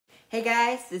Hey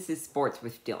guys, this is Sports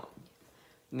with Dylan.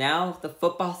 Now the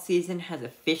football season has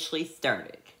officially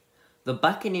started. The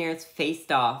Buccaneers faced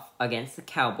off against the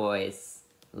Cowboys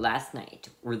last night,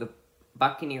 where the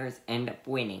Buccaneers end up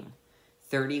winning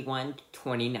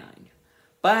 31-29.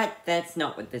 But that's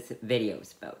not what this video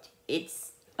is about.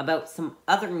 It's about some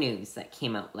other news that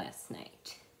came out last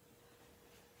night.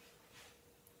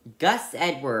 Gus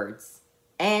Edwards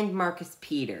and Marcus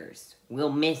Peters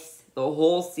will miss the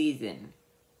whole season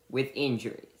with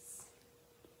injuries.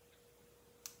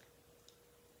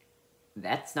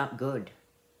 That's not good.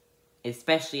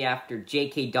 Especially after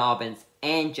J.K. Dobbins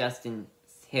and Justice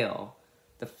Hill,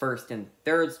 the first and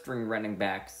third string running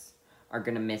backs, are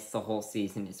going to miss the whole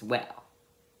season as well.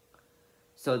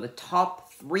 So the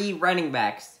top three running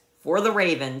backs for the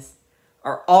Ravens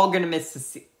are all going to miss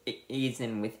the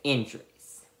season with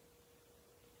injuries.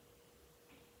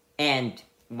 And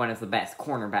one of the best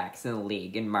cornerbacks in the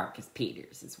league, in Marcus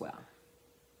Peters as well.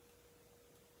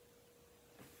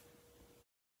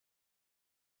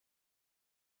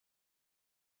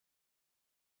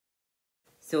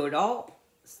 So it all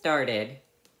started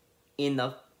in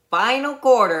the final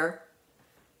quarter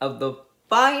of the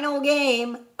final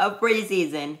game of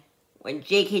preseason when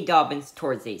J.K. Dobbins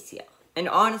tore his ACL. And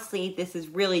honestly, this is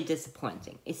really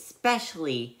disappointing,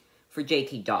 especially for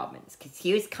J.K. Dobbins, because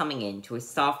he was coming into his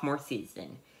sophomore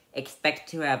season, expected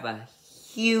to have a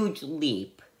huge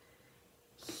leap,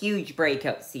 huge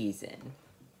breakout season,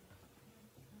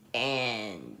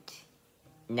 and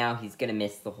now he's going to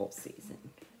miss the whole season.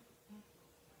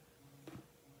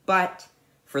 But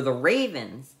for the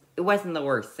Ravens, it wasn't the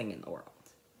worst thing in the world,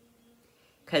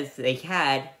 because they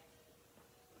had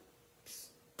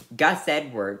Gus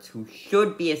Edwards, who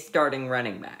should be a starting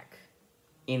running back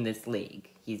in this league.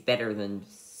 He's better than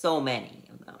so many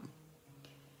of them.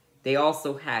 They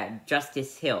also had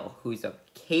Justice Hill, who's a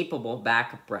capable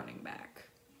backup running back.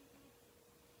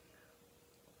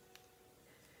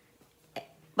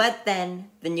 But then,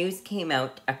 the news came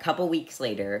out a couple weeks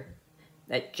later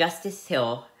that Justice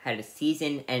Hill had a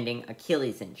season-ending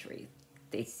Achilles injury.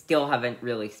 They still haven't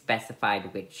really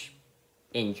specified which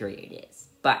injury it is,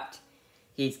 but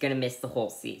he's going to miss the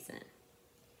whole season.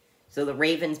 So the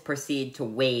Ravens proceed to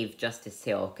waive Justice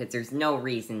Hill, because there's no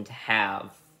reason to have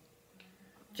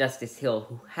Justice Hill,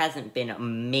 who hasn't been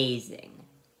amazing,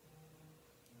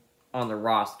 on the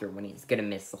roster when he's going to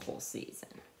miss the whole season.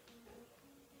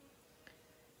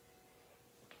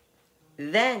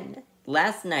 Then,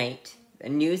 last night, the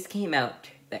news came out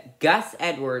that Gus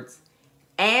Edwards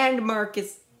and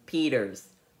Marcus Peters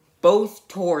both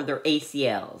tore their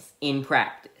ACLs in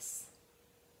practice.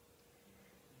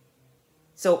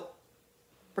 So,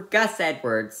 for Gus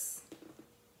Edwards,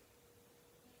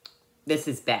 this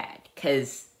is bad,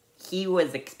 because he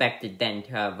was expected then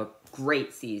to have a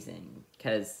great season,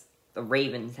 because the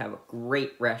Ravens have a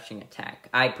great rushing attack.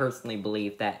 I personally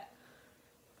believe that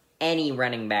any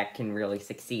running back can really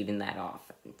succeed in that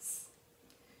offense.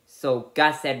 So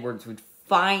Gus Edwards would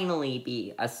finally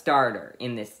be a starter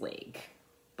in this league.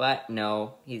 But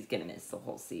no, he's going to miss the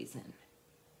whole season.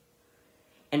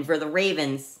 And for the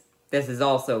Ravens, this is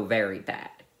also very bad,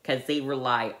 because they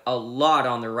rely a lot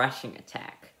on the rushing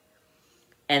attack.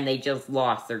 And they just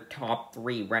lost their top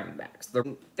three running backs.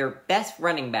 Their best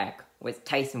running back was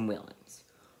Ty'Son Williams,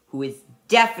 who is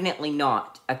definitely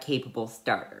not a capable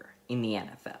starter in the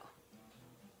NFL.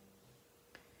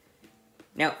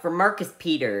 Now, for Marcus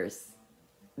Peters,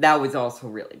 that was also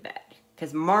really bad,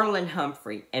 because Marlon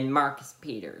Humphrey and Marcus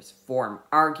Peters form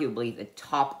arguably the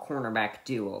top cornerback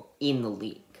duo in the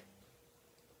league.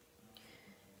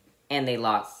 And they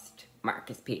lost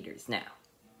Marcus Peters now.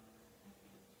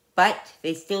 But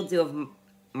they still do have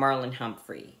Marlon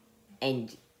Humphrey.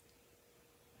 And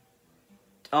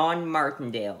Don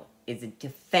Martindale is a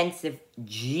defensive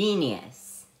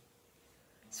genius.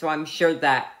 So I'm sure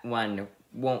that one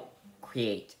won't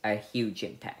create a huge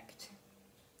impact.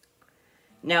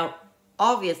 Now,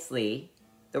 obviously,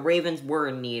 the Ravens were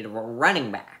in need of a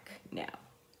running back now.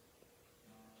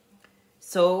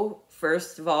 So,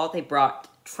 first of all, they brought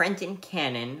Trenton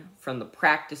Cannon from the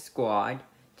practice squad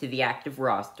to the active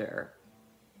roster.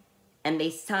 And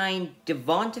they signed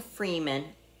Devonta Freeman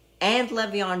and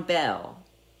Le'Veon Bell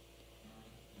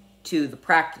to the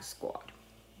practice squad.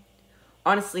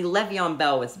 Honestly, Le'Veon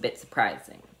Bell was a bit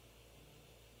surprising,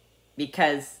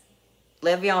 because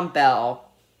Le'Veon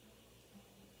Bell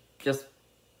just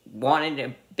wanted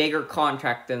a bigger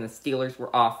contract than the Steelers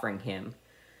were offering him,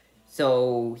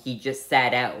 so he just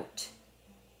sat out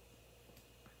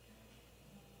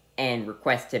and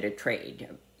requested a trade.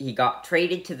 He got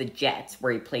traded to the Jets,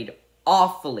 where he played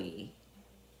awfully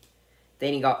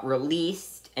Then he got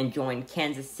released and joined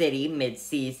Kansas City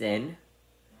mid-season,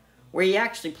 where he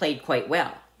actually played quite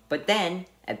well. But then,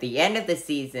 at the end of the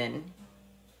season,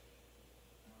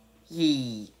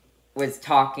 he was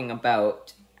talking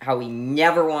about how he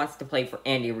never wants to play for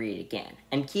Andy Reid again.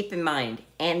 And keep in mind,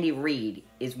 Andy Reid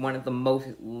is one of the most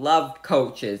loved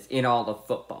coaches in all of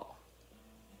football.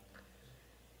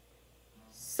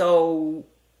 So,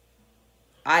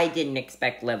 I didn't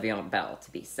expect Le'Veon Bell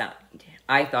to be signed.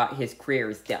 I thought his career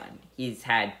is done. He's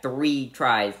had 3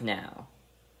 tries now.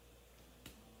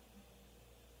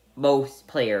 Most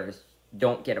players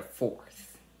don't get a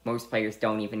 4th. Most players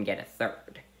don't even get a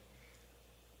 3rd.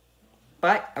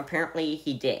 But apparently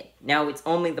he did. Now it's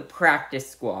only the practice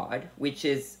squad, which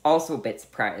is also a bit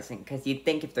surprising, because you'd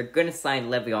think if they're going to sign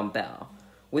Le'Veon Bell,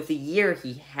 with the year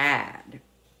he had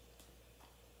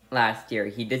last year,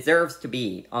 he deserves to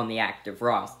be on the active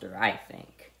roster, I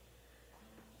think.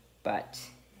 But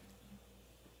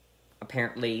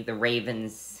apparently the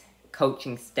Ravens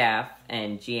coaching staff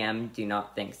and GM do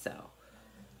not think so.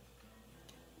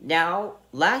 Now,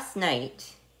 last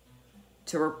night,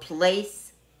 to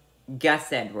replace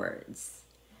Gus Edwards,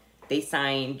 they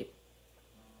signed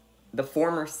the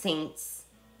former Saints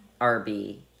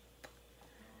RB,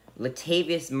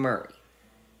 Latavius Murray.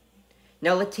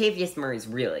 Now, Latavius Murray's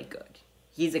really good.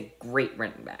 He's a great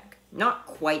running back. Not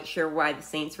quite sure why the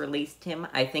Saints released him.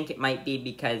 I think it might be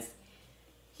because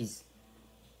he's,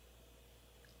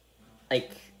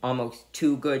 like, almost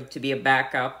too good to be a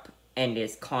backup, and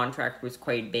his contract was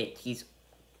quite a bit. He's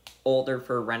older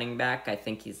for a running back. I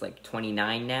think he's, like,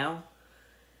 29 now.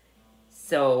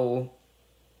 So,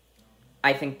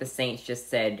 I think the Saints just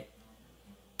said,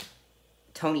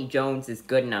 Tony Jones is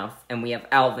good enough, and we have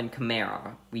Alvin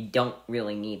Kamara. We don't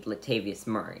really need Latavius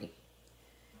Murray.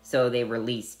 So they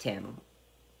released him.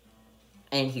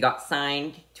 And he got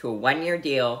signed to a 1-year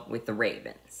deal with the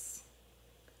Ravens.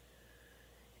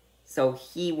 So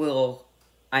he will,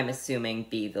 I'm assuming,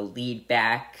 be the lead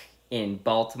back in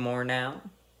Baltimore now.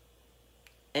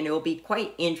 And it will be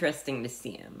quite interesting to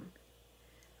see him.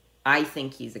 I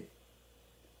think he's a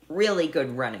really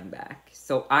good running back.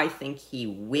 So I think he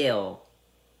will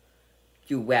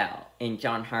do well in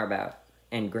John Harbaugh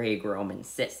and Greg Roman's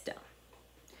system.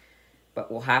 But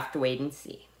we'll have to wait and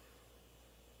see.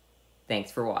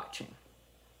 Thanks for watching.